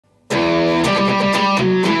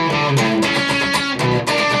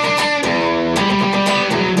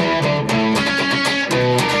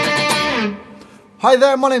Hi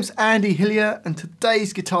there, my name's Andy Hillier and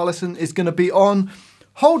today's guitar lesson is going to be on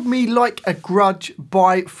Hold Me Like a Grudge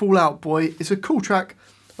by Fall Out Boy. It's a cool track.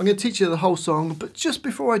 I'm going to teach you the whole song, but just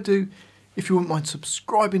before I do, if you wouldn't mind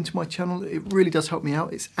subscribing to my channel, it really does help me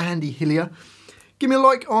out. It's Andy Hillier. Give me a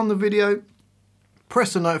like on the video,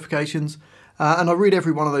 press the notifications, and I read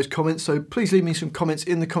every one of those comments, so please leave me some comments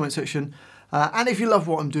in the comment section. And if you love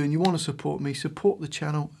what I'm doing, you want to support me, support the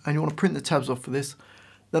channel, and you want to print the tabs off for this,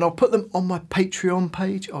 then I'll put them on my Patreon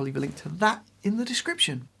page. I'll leave a link to that in the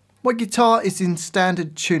description. My guitar is in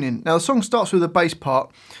standard tuning. Now the song starts with a bass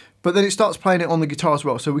part, but then it starts playing it on the guitar as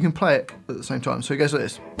well, so we can play it at the same time. So it goes like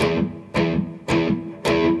this.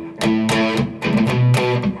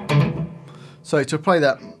 So to play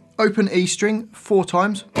that, open E string 4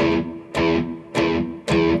 times.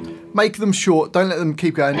 Make them short, don't let them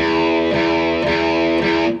keep going.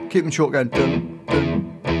 Keep them short, going dun, dun.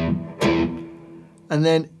 And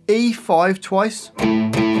then E5 twice,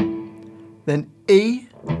 then E,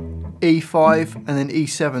 E5, and then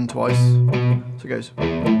E7 twice. So it goes.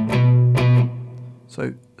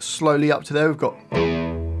 So slowly up to there we've got.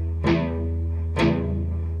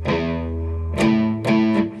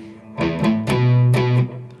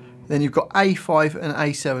 Then you've got A5 and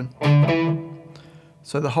A7.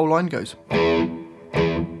 So the whole line goes.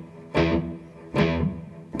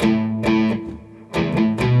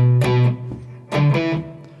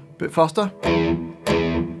 Bit faster.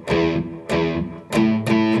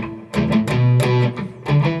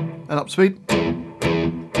 And up speed.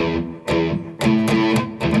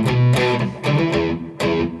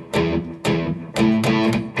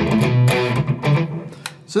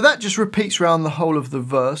 So that just repeats around the whole of the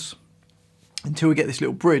verse until we get this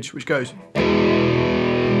little bridge which goes.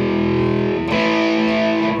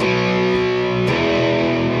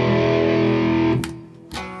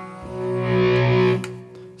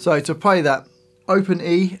 So to play that, open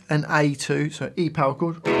E and A2, so E power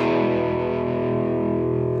chord.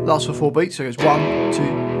 Lasts for 4 beats, so it goes 1, 2,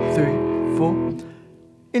 3, 4.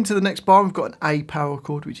 Into the next bar we've got an A power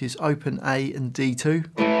chord, which is open A and D2.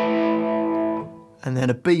 And then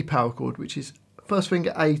a B power chord, which is first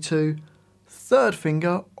finger A2, third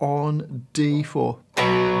finger on D4.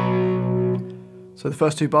 So the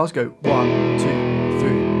first 2 bars go 1, 2,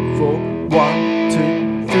 3, 4, 1,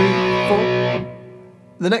 2, 3, 4.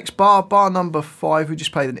 The next bar, bar number 5, we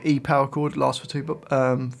just played an E power chord, lasts for 4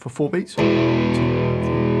 beats. 1, 2,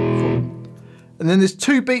 3, 4. And then there's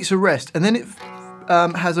 2 beats of rest, and then it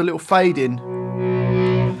has a little fade in.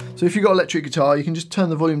 So if you've got electric guitar, you can just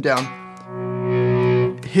turn the volume down,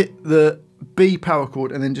 hit the B power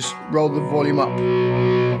chord, and then just roll the volume up.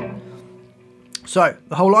 So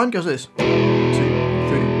the whole line goes this. 1, 2,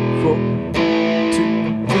 3, 4.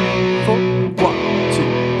 2, 3, 4. 1,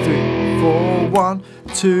 2, 3, 4. 1,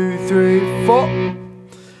 2, 3, 4.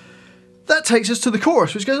 That takes us to the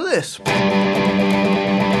chorus, which goes like this.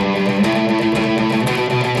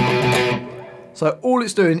 So all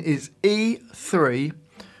it's doing is E3.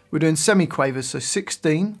 We're doing semi-quavers, so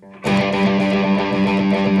 16.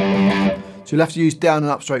 So you'll have to use down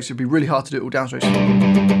and up strokes. It'd be really hard to do it all down strokes.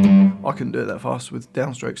 I couldn't do it that fast with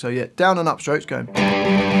down strokes. So yeah, down and up strokes going.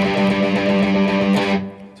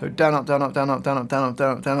 So down, up, down, up, down, up, down, up, down, up,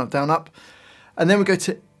 down, up, down, up, down, up. And then we go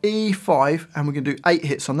to E5 and we're going to do 8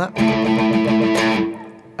 hits on that.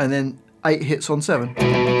 And then 8 hits on 7.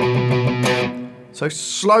 So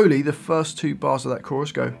slowly the first 2 bars of that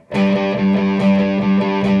chorus go.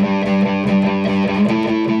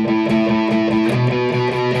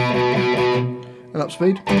 And up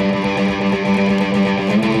speed.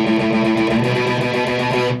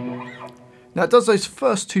 Now it does those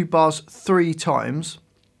first 2 bars 3 times.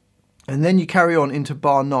 And then you carry on into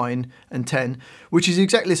bar 9 and 10, which is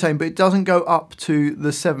exactly the same, but it doesn't go up to the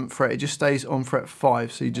 7th fret, it just stays on fret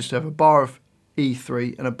 5. So you just have a bar of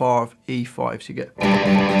E3 and a bar of E5, so you get.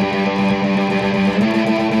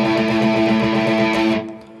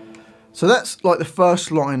 So that's like the first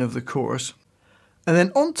line of the chorus. And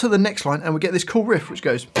then on to the next line, and we get this cool riff, which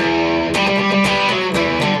goes.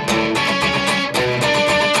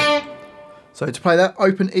 So to play that,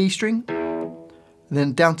 open E string, and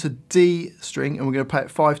then down to D string, and we're going to play it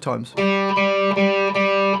 5 times. Then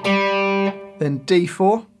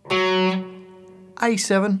D4,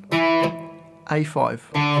 A7, A5.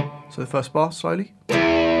 So the first bar, slowly.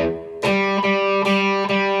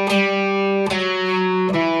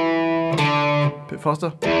 Bit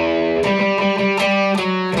faster.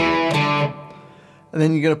 And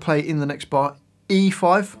then you're going to play in the next bar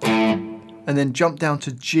E5, and then jump down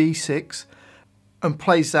to G6, and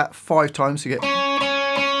plays that 5 times to get.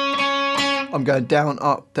 I'm going down,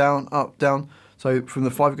 up, down, up, down. So from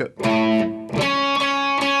the 5 we go.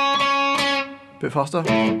 Bit faster.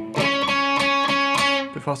 Bit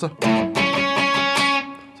faster.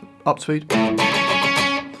 So up speed.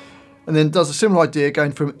 And then does a similar idea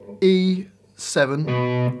going from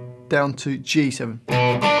E7 down to G7.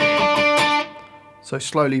 So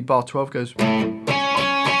slowly bar 12 goes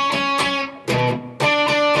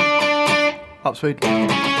up speed.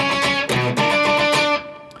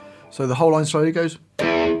 So the whole line slowly goes.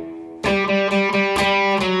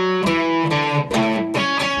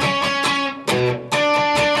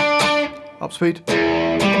 Up speed.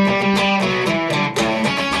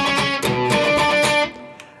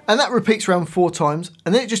 And that repeats around 4 times,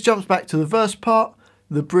 and then it just jumps back to the verse part,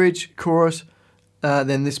 the bridge, chorus,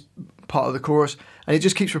 then this part of the chorus, and it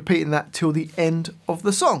just keeps repeating that till the end of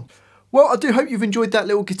the song. Well, I do hope you've enjoyed that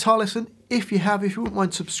little guitar lesson. If you have, if you wouldn't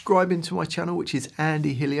mind subscribing to my channel, which is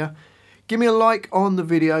Andy Hillier, give me a like on the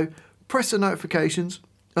video, press the notifications,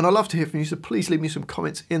 and I'd love to hear from you, so please leave me some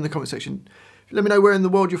comments in the comment section. Let me know where in the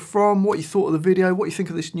world you're from, what you thought of the video, what you think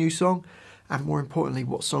of this new song, and more importantly,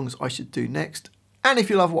 what songs I should do next. And if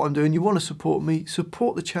you love what I'm doing, you want to support me,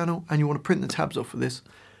 support the channel, and you want to print the tabs off of this,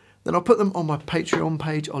 then I'll put them on my Patreon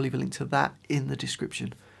page. I'll leave a link to that in the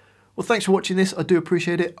description. Well, thanks for watching this. I do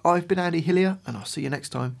appreciate it. I've been Andy Hillier, and I'll see you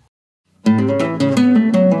next time.